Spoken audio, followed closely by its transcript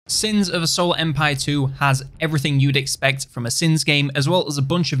Sins of Assault Empire 2 has everything you'd expect from a Sins game, as well as a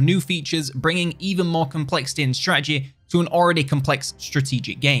bunch of new features, bringing even more complexity and strategy to an already complex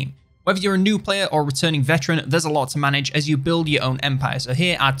strategic game. Whether you're a new player or returning veteran, there's a lot to manage as you build your own empire, so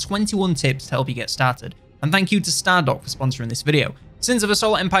here are 21 tips to help you get started. And thank you to Stardock for sponsoring this video. Sins of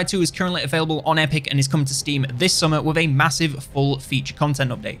Assault Empire 2 is currently available on Epic and is coming to Steam this summer with a massive full feature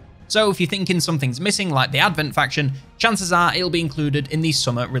content update. So if you're thinking something's missing like the Advent faction, chances are it'll be included in the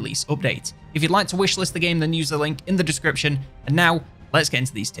summer release update. If you'd like to wishlist the game, then use the link in the description. And now, let's get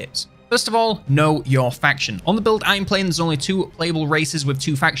into these tips. First of all, know your faction. On the build I'm playing, there's only 2 playable races with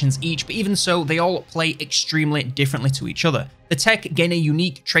 2 factions each, but even so, they all play extremely differently to each other. The Tech gain a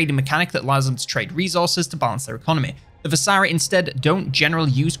unique trading mechanic that allows them to trade resources to balance their economy. The Visari instead don't generally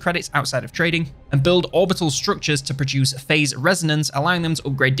use credits outside of trading, and build orbital structures to produce phase resonance, allowing them to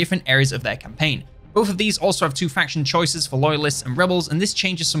upgrade different areas of their campaign. Both of these also have 2 faction choices for loyalists and rebels, and this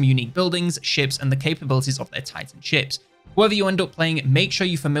changes some unique buildings, ships, and the capabilities of their Titan ships. Whoever you end up playing, make sure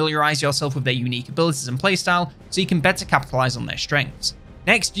you familiarize yourself with their unique abilities and playstyle so you can better capitalize on their strengths.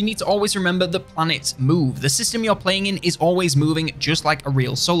 Next, you need to always remember that planets move. The system you're playing in is always moving just like a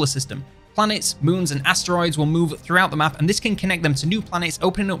real solar system. Planets, moons, and asteroids will move throughout the map, and this can connect them to new planets,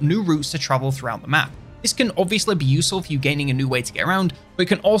 opening up new routes to travel throughout the map. This can obviously be useful for you gaining a new way to get around, but it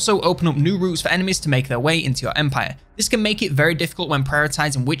can also open up new routes for enemies to make their way into your empire. This can make it very difficult when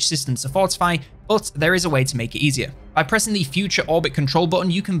prioritizing which systems to fortify, but there is a way to make it easier. By pressing the Future Orbit Control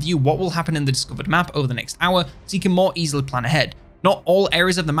button, you can view what will happen in the discovered map over the next hour, so you can more easily plan ahead. Not all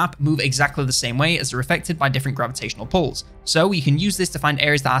areas of the map move exactly the same way, as they're affected by different gravitational pulls, so you can use this to find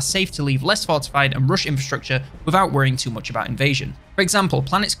areas that are safe to leave less fortified and rush infrastructure without worrying too much about invasion. For example,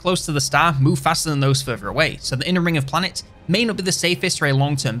 planets close to the star move faster than those further away, so the inner ring of planets may not be the safest for a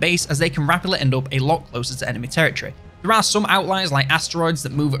long-term base, as they can rapidly end up a lot closer to enemy territory. There are some outliers like asteroids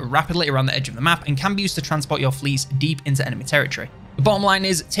that move rapidly around the edge of the map and can be used to transport your fleets deep into enemy territory. The bottom line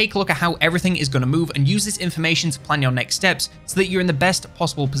is, take a look at how everything is going to move and use this information to plan your next steps so that you're in the best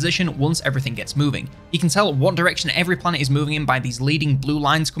possible position once everything gets moving. You can tell what direction every planet is moving in by these leading blue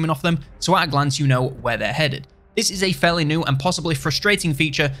lines coming off them, so at a glance you know where they're headed. This is a fairly new and possibly frustrating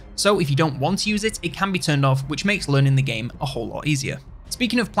feature, so if you don't want to use it, it can be turned off, which makes learning the game a whole lot easier.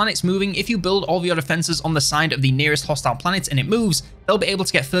 Speaking of planets moving, if you build all of your defenses on the side of the nearest hostile planet and it moves, they'll be able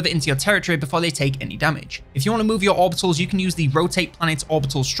to get further into your territory before they take any damage. If you want to move your orbitals, you can use the Rotate Planet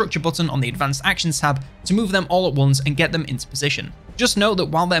Orbital Structure button on the Advanced Actions tab to move them all at once and get them into position. Just note that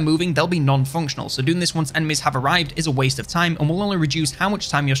while they're moving, they'll be non-functional, so doing this once enemies have arrived is a waste of time and will only reduce how much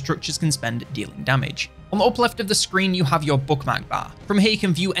time your structures can spend dealing damage. On the upper left of the screen, you have your bookmark bar. From here, you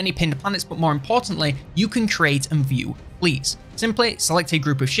can view any pinned planets, but more importantly, you can create and view fleets. Simply select a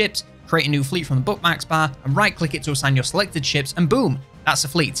group of ships, create a new fleet from the bookmarks bar, and right-click it to assign your selected ships, and boom, that's a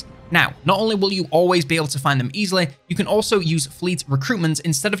fleet. Now, not only will you always be able to find them easily, you can also use fleet recruitment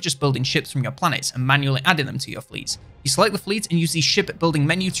instead of just building ships from your planets and manually adding them to your fleets. You select the fleet and use the ship building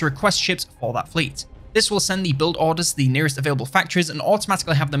menu to request ships for that fleet. This will send the build orders to the nearest available factories and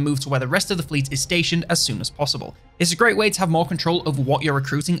automatically have them move to where the rest of the fleet is stationed as soon as possible. It's a great way to have more control of what you're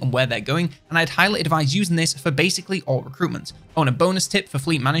recruiting and where they're going, and I'd highly advise using this for basically all recruitment. On a bonus tip for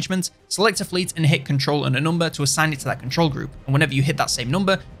fleet management, select a fleet and hit Control and a number to assign it to that control group, and whenever you hit that same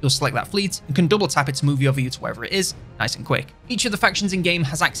number, you'll select that fleet and can double tap it to move your view to wherever it is, nice and quick. Each of the factions in game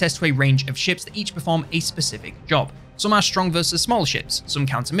has access to a range of ships that each perform a specific job. Some are strong versus small ships, some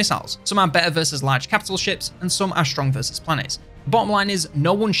counter missiles, some are better versus large capital ships, and some are strong versus planets. The bottom line is,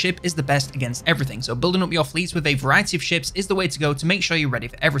 no one ship is the best against everything, so building up your fleets with a variety of ships is the way to go to make sure you're ready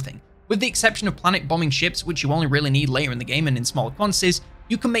for everything. With the exception of planet bombing ships, which you only really need later in the game and in smaller quantities,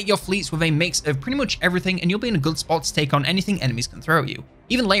 you can make your fleets with a mix of pretty much everything and you'll be in a good spot to take on anything enemies can throw at you.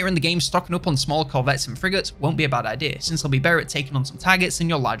 Even later in the game, stocking up on small corvettes and frigates won't be a bad idea, since they'll be better at taking on some targets than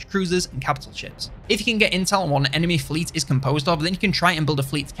your large cruisers and capital ships. If you can get intel on what an enemy fleet is composed of, then you can try and build a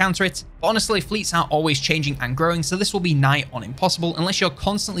fleet to counter it, but honestly, fleets are always changing and growing, so this will be nigh on impossible unless you're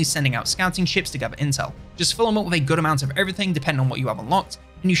constantly sending out scouting ships to gather intel. Just fill them up with a good amount of everything depending on what you have unlocked,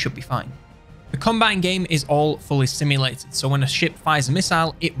 and you should be fine. The combat in game is all fully simulated, so when a ship fires a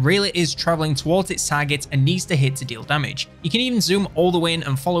missile, it really is traveling towards its target and needs to hit to deal damage. You can even zoom all the way in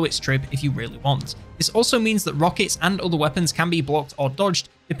and follow its trip if you really want. This also means that rockets and other weapons can be blocked or dodged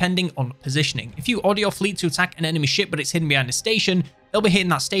depending on positioning. If you order your fleet to attack an enemy ship but it's hidden behind a station, they'll be hitting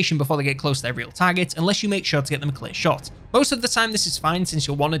that station before they get close to their real target, unless you make sure to get them a clear shot. Most of the time this is fine since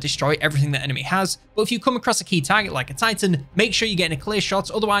you'll want to destroy everything the enemy has, but if you come across a key target like a Titan, make sure you're getting a clear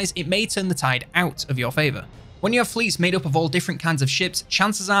shot, otherwise it may turn the tide out of your favor. When you have fleets made up of all different kinds of ships,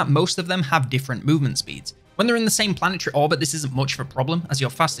 chances are most of them have different movement speeds. When they're in the same planetary orbit, this isn't much of a problem, as your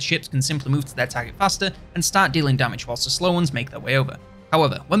faster ships can simply move to their target faster and start dealing damage whilst the slow ones make their way over.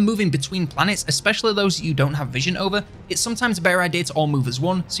 However, when moving between planets, especially those you don't have vision over, it's sometimes a better idea to all move as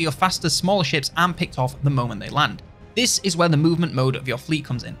one, so your faster, smaller ships aren't picked off the moment they land. This is where the movement mode of your fleet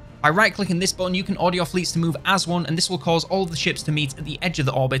comes in. By right-clicking this button, you can order your fleets to move as one, and this will cause all of the ships to meet at the edge of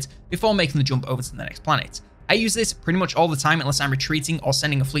the orbit before making the jump over to the next planet. I use this pretty much all the time unless I'm retreating or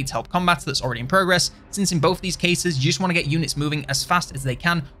sending a fleet to help combat that's already in progress, since in both these cases you just want to get units moving as fast as they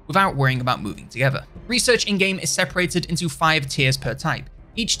can without worrying about moving together. Research in-game is separated into 5 tiers per type.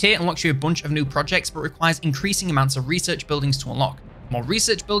 Each tier unlocks you a bunch of new projects but requires increasing amounts of research buildings to unlock. The more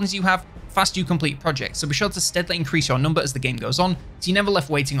research buildings you have, the faster you complete projects, so be sure to steadily increase your number as the game goes on, so you're never left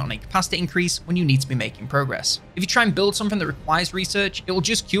waiting on a capacity increase when you need to be making progress. If you try and build something that requires research, it will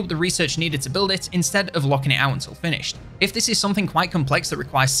just queue up the research needed to build it instead of locking it out until finished. If this is something quite complex that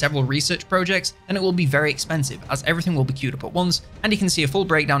requires several research projects, then it will be very expensive, as everything will be queued up at once, and you can see a full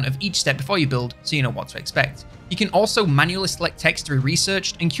breakdown of each step before you build, so you know what to expect. You can also manually select text to be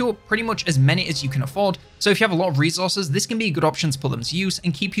researched and queue up pretty much as many as you can afford, so if you have a lot of resources, this can be a good option to put them to use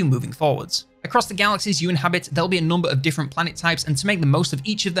and keep you moving forwards. Across the galaxies you inhabit, there'll be a number of different planet types, and to make the most of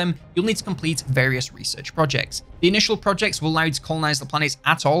each of them, you'll need to complete various research projects. The initial projects will allow you to colonize the planets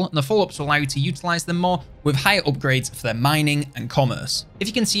at all, and the follow-ups will allow you to utilize them more, with higher upgrades for their mining and commerce. If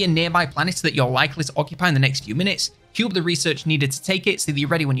you can see a nearby planet that you're likely to occupy in the next few minutes, queue up the research needed to take it so that you're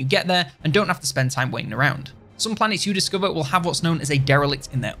ready when you get there and don't have to spend time waiting around. Some planets you discover will have what's known as a derelict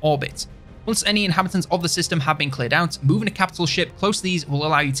in their orbit. Once any inhabitants of the system have been cleared out, moving a capital ship close to these will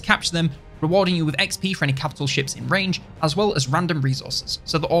allow you to capture them, rewarding you with XP for any capital ships in range, as well as random resources,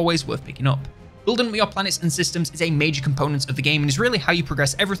 so they're always worth picking up. Building up your planets and systems is a major component of the game and is really how you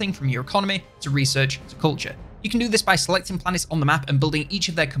progress everything from your economy to research to culture. You can do this by selecting planets on the map and building each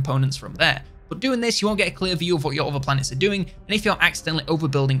of their components from there, but doing this you won't get a clear view of what your other planets are doing and if you're accidentally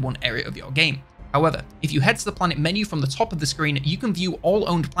overbuilding one area of your game. However, if you head to the planet menu from the top of the screen, you can view all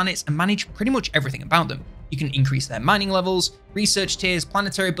owned planets and manage pretty much everything about them. You can increase their mining levels, research tiers,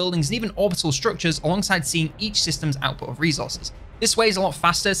 planetary buildings, and even orbital structures alongside seeing each system's output of resources. This way is a lot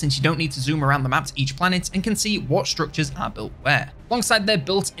faster since you don't need to zoom around the map to each planet and can see what structures are built where. Alongside their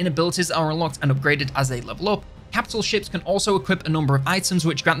built-in abilities that are unlocked and upgraded as they level up, capital ships can also equip a number of items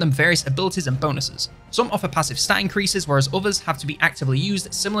which grant them various abilities and bonuses. Some offer passive stat increases, whereas others have to be actively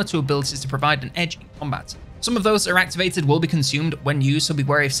used, similar to abilities to provide an edge in combat. Some of those that are activated will be consumed when used, so be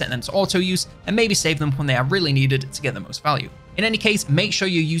wary of setting them to auto use and maybe save them when they are really needed to get the most value. In any case, make sure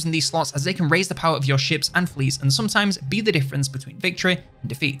you're using these slots as they can raise the power of your ships and fleets and sometimes be the difference between victory and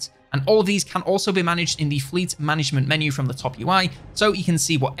defeat. And all of these can also be managed in the fleet management menu from the top UI, so you can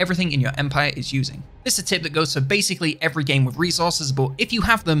see what everything in your empire is using. This is a tip that goes for basically every game with resources, but if you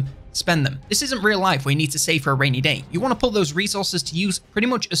have them, spend them. This isn't real life where you need to save for a rainy day. You want to put those resources to use pretty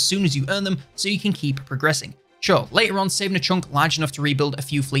much as soon as you earn them so you can keep progressing. Sure, later on saving a chunk large enough to rebuild a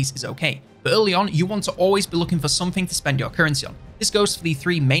few fleets is okay, but early on you want to always be looking for something to spend your currency on. This goes for the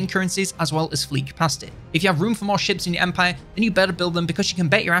 3 main currencies as well as fleet capacity. If you have room for more ships in your empire, then you better build them because you can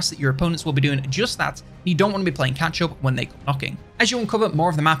bet your ass that your opponents will be doing just that, and you don't want to be playing catch up when they come knocking. As you uncover more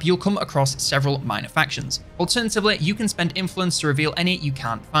of the map, you'll come across several minor factions. Alternatively, you can spend influence to reveal any you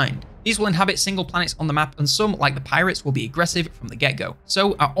can't find. These will inhabit single planets on the map, and some, like the pirates, will be aggressive from the get-go,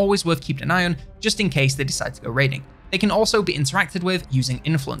 so are always worth keeping an eye on just in case they decide to go raiding. They can also be interacted with using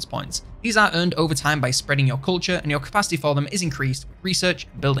influence points. These are earned over time by spreading your culture, and your capacity for them is increased with research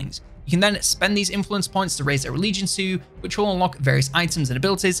and buildings. You can then spend these influence points to raise their allegiance to you, which will unlock various items and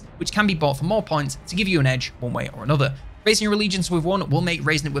abilities, which can be bought for more points to give you an edge one way or another. Raising your allegiance with one will make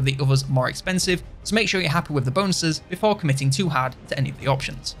raising it with the others more expensive, so make sure you're happy with the bonuses before committing too hard to any of the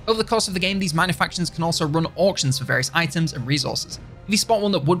options. Over the course of the game, these minor factions can also run auctions for various items and resources. If you spot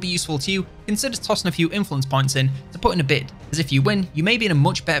one that would be useful to you, consider tossing a few influence points in to put in a bid, as if you win, you may be in a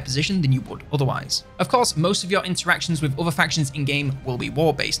much better position than you would otherwise. Of course, most of your interactions with other factions in-game will be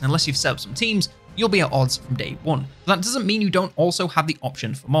war-based, and unless you've set up some teams, you'll be at odds from day one. But that doesn't mean you don't also have the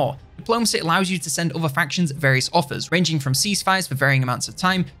option for more. Diplomacy allows you to send other factions various offers, ranging from ceasefires for varying amounts of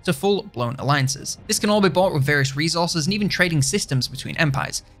time to full-blown alliances. This can all be bought with various resources and even trading systems between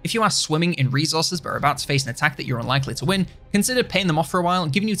empires. If you are swimming in resources but are about to face an attack that you're unlikely to win, consider paying them off for a while,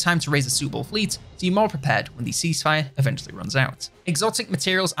 giving you time to raise a suitable fleet so you're more prepared when the ceasefire eventually runs out. Exotic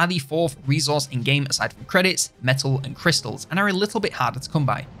materials are the 4th resource in-game aside from credits, metal, and crystals, and are a little bit harder to come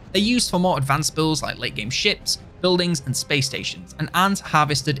by. They're used for more advanced builds like late game ships, buildings, and space stations, and aren't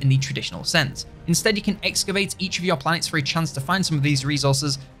harvested in the traditional sense. Instead, you can excavate each of your planets for a chance to find some of these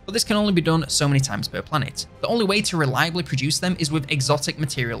resources, but this can only be done so many times per planet. The only way to reliably produce them is with exotic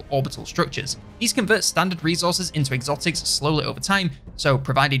material orbital structures. These convert standard resources into exotics slowly over time, so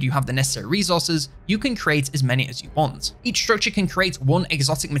provided you have the necessary resources, you can create as many as you want. Each structure can create one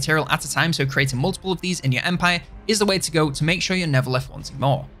exotic material at a time, so creating multiple of these in your empire is the way to go to make sure you're never left wanting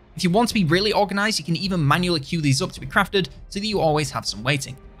more. If you want to be really organized, you can even manually queue these up to be crafted so that you always have some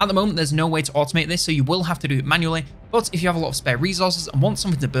waiting. At the moment, there's no way to automate this, so you will have to do it manually, but if you have a lot of spare resources and want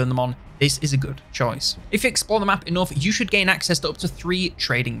something to burn them on, this is a good choice. If you explore the map enough, you should gain access to up to 3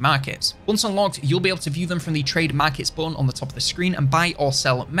 trading markets. Once unlocked, you'll be able to view them from the trade markets button on the top of the screen and buy or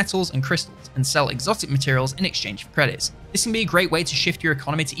sell metals and crystals, and sell exotic materials in exchange for credits. This can be a great way to shift your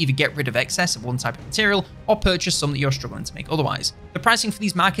economy to either get rid of excess of one type of material or purchase some that you're struggling to make otherwise. The pricing for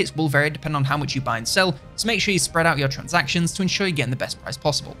these markets will vary depending on how much you buy and sell, so make sure you spread out your transactions to ensure you're getting the best price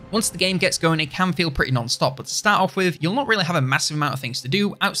possible. Once the game gets going, it can feel pretty non-stop, but to start off with, you'll not really have a massive amount of things to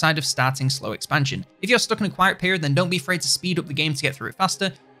do outside of starting slow expansion. If you're stuck in a quiet period, then don't be afraid to speed up the game to get through it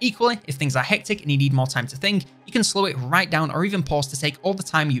faster. Equally, if things are hectic and you need more time to think, you can slow it right down or even pause to take all the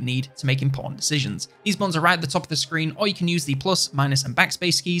time you need to make important decisions. These buttons are right at the top of the screen, or you can use the plus, minus, and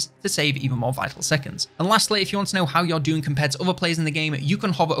backspace keys to save even more vital seconds. And lastly, if you want to know how you're doing compared to other players in the game, you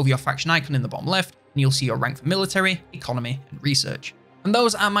can hover over your faction icon in the bottom left, and you'll see your rank for military, economy, and research. And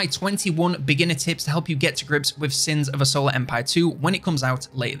those are my 21 beginner tips to help you get to grips with Sins of a Solar Empire 2 when it comes out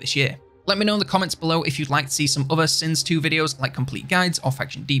later this year. Let me know in the comments below if you'd like to see some other Sins 2 videos like complete guides or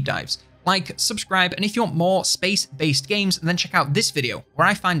faction deep dives. Like, subscribe, and if you want more space-based games, then check out this video where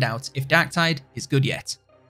I find out if Darktide is good yet.